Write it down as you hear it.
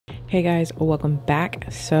Hey guys, welcome back.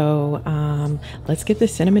 So let's get the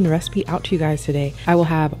cinnamon recipe out to you guys today. I will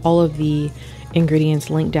have all of the ingredients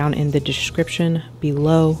linked down in the description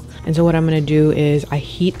below. And so what I'm going to do is I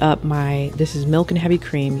heat up this is milk and heavy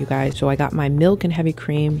cream, you guys. So I got my milk and heavy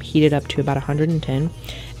cream heated up to about 110,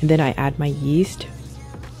 and then I add my yeast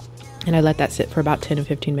and I let that sit for about 10 to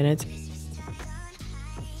 15 minutes.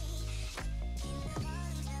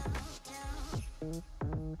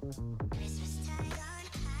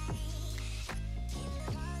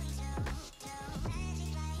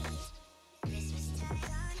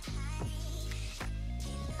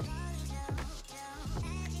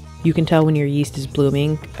 You can tell when your yeast is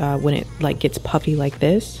blooming when it like gets puffy like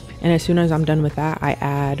this. And as soon as I'm done with that, I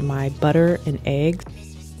add my butter and eggs.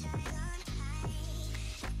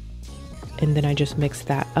 And then I just mix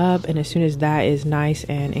that up. And as soon as that is nice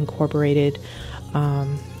and incorporated,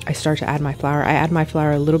 I start to add my flour. I add my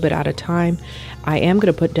flour a little bit at a time. I am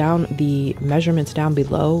going to put down the measurements down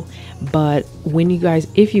below, but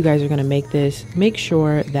if you guys are going to make this, make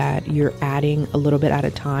sure that you're adding a little bit at a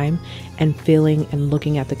time and feeling and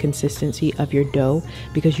looking at the consistency of your dough,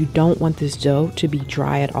 because you don't want this dough to be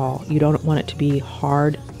dry at all. You don't want it to be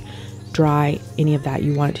hard, dry, any of that.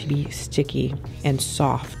 You want it to be sticky and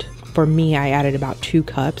soft. For me, I added about 2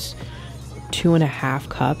 cups. 2.5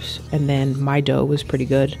 cups, and then my dough was pretty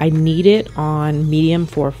good. I knead it on medium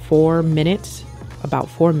for 4 minutes, about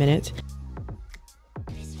 4 minutes.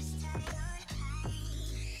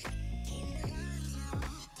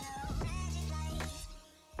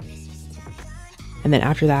 And then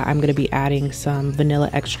after that, I'm going to be adding some vanilla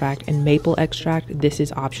extract and maple extract. This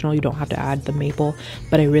is optional. You don't have to add the maple,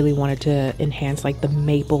 but I really wanted to enhance like the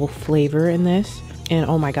maple flavor in this. And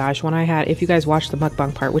oh my gosh, if you guys watched the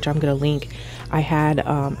mukbang part, which I'm going to link,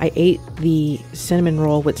 I ate the cinnamon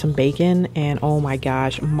roll with some bacon, and oh my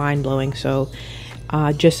gosh, mind blowing. So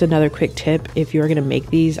just another quick tip, if you're going to make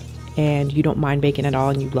these and you don't mind bacon at all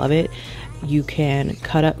and you love it, you can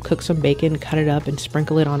cook some bacon, cut it up and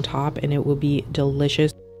sprinkle it on top, and it will be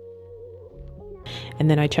delicious. And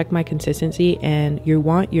then I check my consistency, and you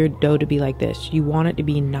want your dough to be like this. You want it to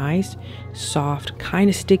be nice, soft, kind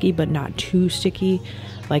of sticky, but not too sticky.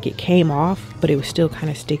 Like it came off, but it was still kind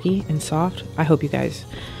of sticky and soft. I hope you guys,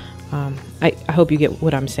 I hope you get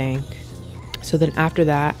what I'm saying. So then after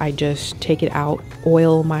that, I just take it out,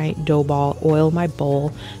 oil my dough ball, oil my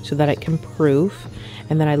bowl so that it can proof.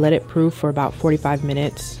 And then I let it proof for about 45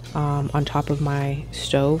 minutes on top of my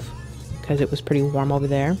stove because it was pretty warm over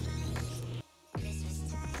there.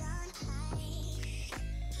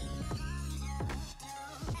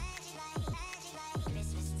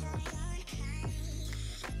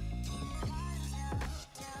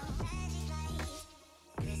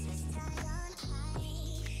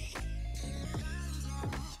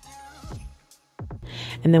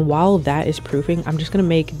 And then while that is proofing, I'm just gonna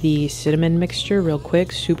make the cinnamon mixture real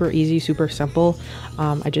quick, super easy, super simple.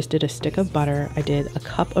 I just did a stick of butter, I did a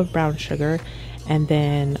cup of brown sugar, and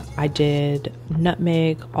then I did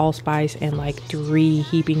nutmeg, allspice, and like 3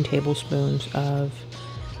 heaping tablespoons of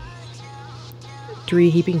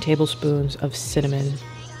cinnamon.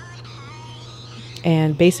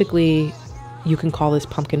 And basically, you can call this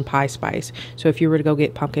pumpkin pie spice. So if you were to go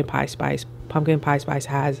get pumpkin pie spice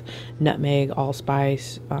has nutmeg,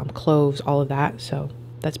 allspice, cloves, all of that. So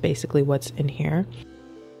that's basically what's in here.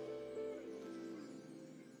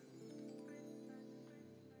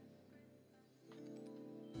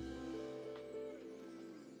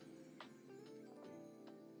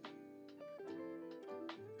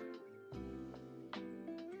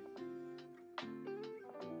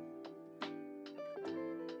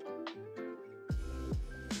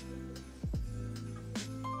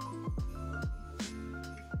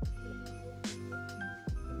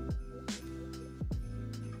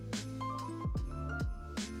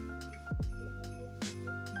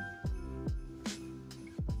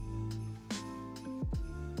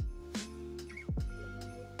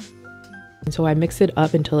 And so I mix it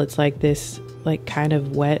up until it's like this, like kind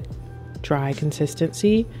of wet, dry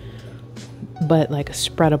consistency, but like a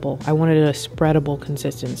spreadable. I wanted a spreadable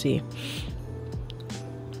consistency.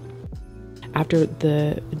 After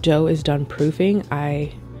the dough is done proofing,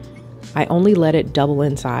 I only let it double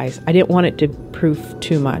in size. I didn't want it to proof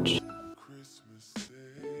too much.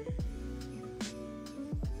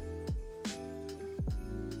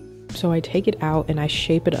 So I take it out and I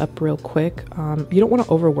shape it up real quick. You don't want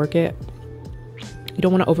to overwork it. You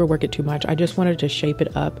don't want to overwork it too much. I just wanted to shape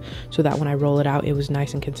it up so that when I roll it out, it was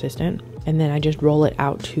nice and consistent. And then I just roll it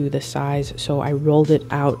out to the size. So I rolled it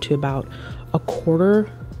out to about 1/4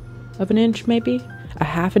 of an inch, maybe.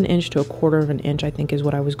 1/2 inch to 1/4 of an inch, I think is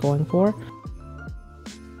what I was going for.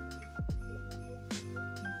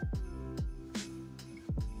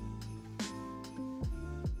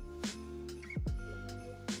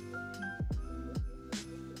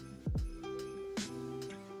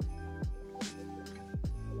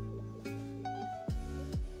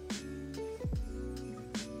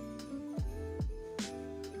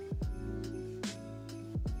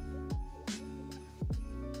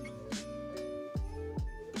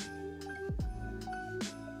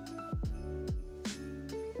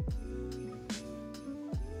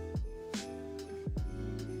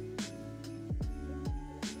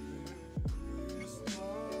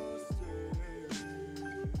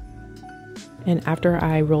 And after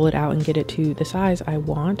I roll it out and get it to the size I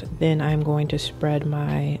want, then I'm going to spread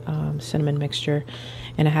my cinnamon mixture.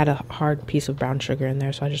 And I had a hard piece of brown sugar in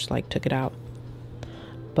there, so I just like took it out.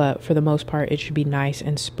 But for the most part, it should be nice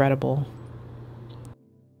and spreadable.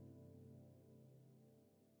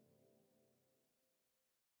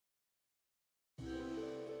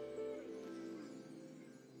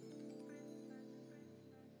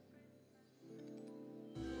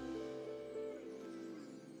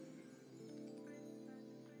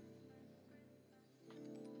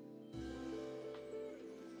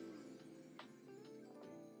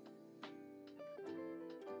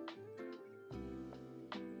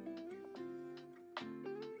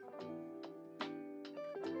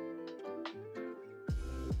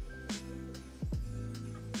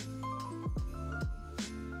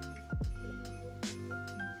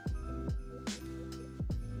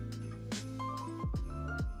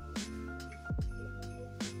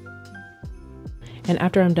 And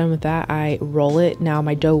after I'm done with that, I roll it. Now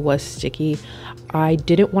my dough was sticky. I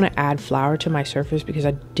didn't want to add flour to my surface because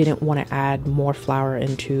I didn't want to add more flour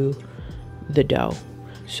into the dough.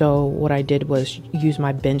 So what I did was use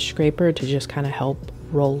my bench scraper to just kind of help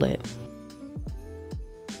roll it.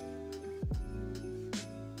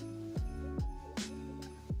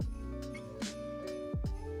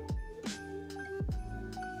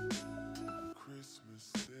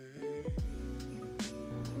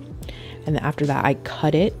 And then after that, I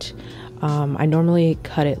cut it. I normally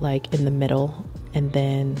cut it like in the middle, and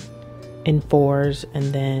then in 4s,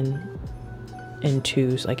 and then in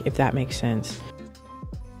 2s, like if that makes sense.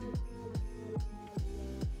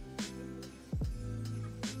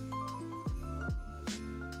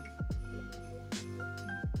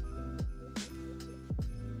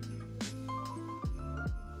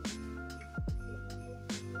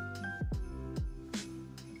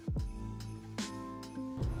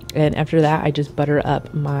 And after that, I just butter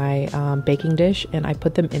up my baking dish and I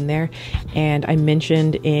put them in there. And I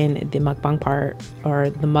mentioned in the mukbang part, or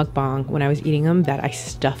the mukbang, when I was eating them, that I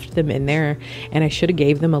stuffed them in there, and I should have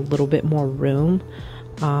gave them a little bit more room.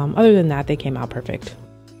 Other than that, they came out perfect.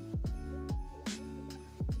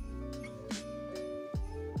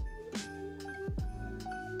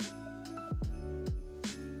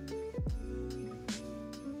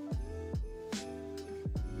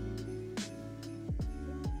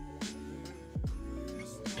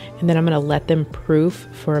 And then I'm gonna let them proof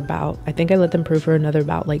for about, I think I let them proof for another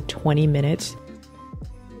about like 20 minutes.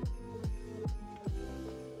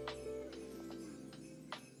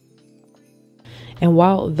 And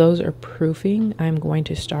while those are proofing, I'm going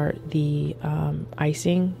to start the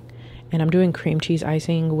icing. And I'm doing cream cheese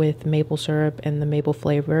icing with maple syrup and the maple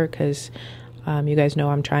flavor, because you guys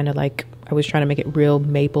know I'm trying to I was trying to make it real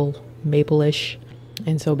maple-ish.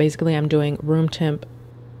 And so basically I'm doing room temp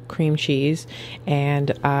cream cheese,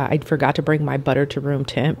 and I forgot to bring my butter to room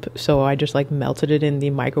temp, so I just like melted it in the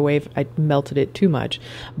microwave. I melted it too much,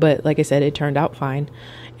 but like I said, it turned out fine.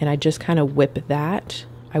 And I just kind of whip that.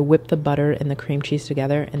 I whipped the butter and the cream cheese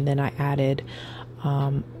together, and then I added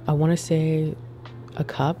I want to say a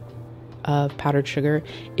cup of powdered sugar.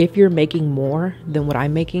 If you're making more than what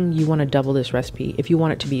I'm making, you want to double this recipe. If you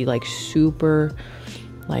want it to be like super,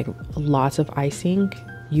 like lots of icing,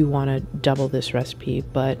 you want to double this recipe.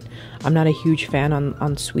 But I'm not a huge fan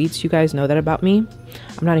on sweets. You guys know that about me.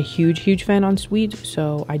 I'm not a huge fan on sweet,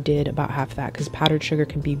 so I did about half that, because powdered sugar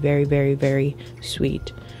can be very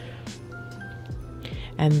sweet.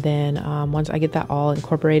 And then once I get that all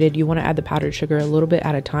incorporated, you want to add the powdered sugar a little bit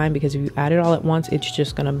at a time, because if you add it all at once, it's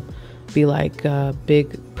just gonna be like a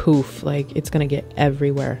big poof, like it's gonna get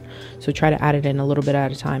everywhere. So try to add it in a little bit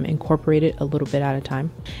at a time, incorporate it a little bit at a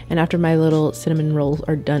time. And after my little cinnamon rolls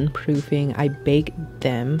are done proofing, I bake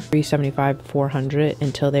them 375 400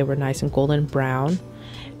 until they were nice and golden brown.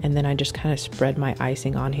 And then I just kind of spread my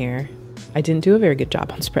icing on here. I didn't do a very good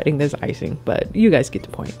job on spreading this icing, but you guys get the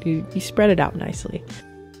point. You spread it out nicely.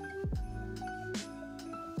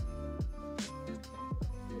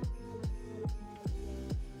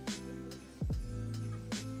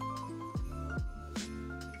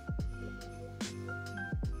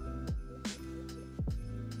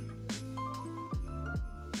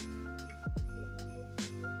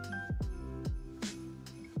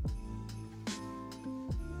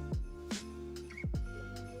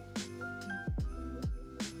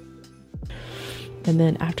 And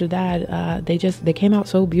then after that, they came out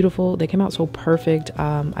so beautiful. They came out so perfect.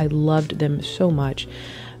 I loved them so much.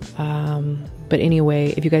 But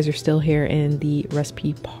anyway, if you guys are still here in the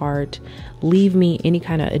recipe part, leave me any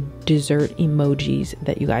kind of dessert emojis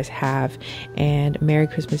that you guys have. And Merry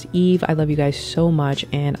Christmas Eve. I love you guys so much,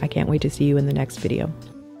 and I can't wait to see you in the next video.